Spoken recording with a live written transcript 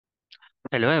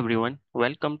Hello everyone,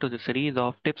 welcome to the series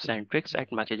of tips and tricks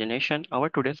at Mathegination. Our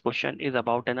today's question is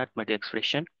about an arithmetic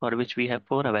expression for which we have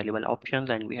four available options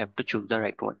and we have to choose the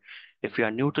right one. If you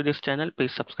are new to this channel,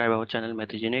 please subscribe our channel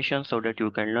Mathegination so that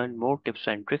you can learn more tips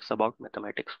and tricks about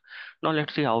mathematics. Now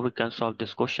let's see how we can solve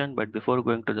this question, but before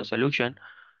going to the solution,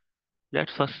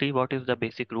 let's first see what is the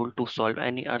basic rule to solve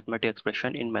any arithmetic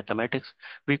expression in mathematics.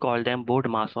 We call them board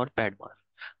mass or pad mass.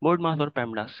 Board mass or pad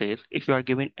mass says if you are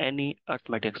given any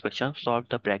arithmetic expression, solve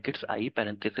the brackets i.e.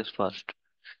 parenthesis first.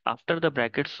 After the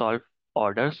brackets, solve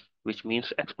orders, which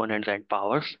means exponents and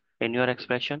powers in your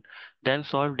expression, then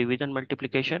solve division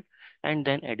multiplication and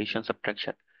then addition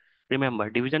subtraction.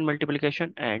 Remember, division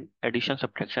multiplication and addition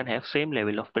subtraction have same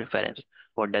level of preference.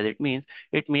 What does it mean?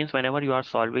 It means whenever you are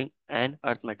solving an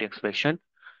arithmetic expression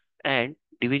and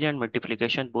division and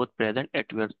multiplication both present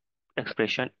at your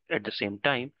expression at the same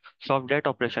time, solve that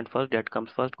operation first, that comes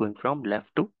first, going from left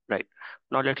to right.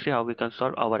 Now let's see how we can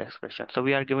solve our expression. So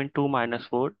we are given 2 minus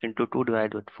 4 into 2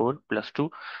 divided with 4 plus 2.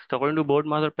 So according to board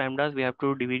mass or PEMDAS, we have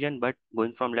to do division, but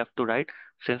going from left to right,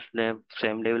 since they have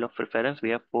same level of preference, we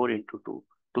have 4 into 2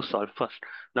 to solve first.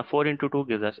 Now 4 into 2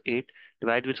 gives us 8,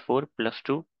 divide with 4 plus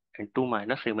 2, and 2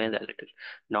 minus remains as it is.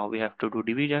 Now we have to do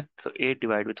division, so 8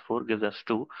 divided with 4 gives us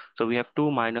 2. So we have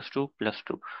 2 minus 2 plus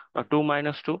 2. Now 2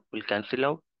 minus 2 will cancel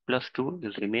out, plus 2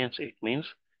 is remains. It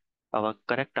means our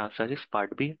correct answer is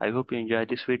part B. I hope you enjoyed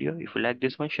this video. If you like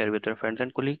this one, share with your friends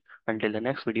and colleagues. Until the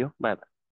next video, bye bye.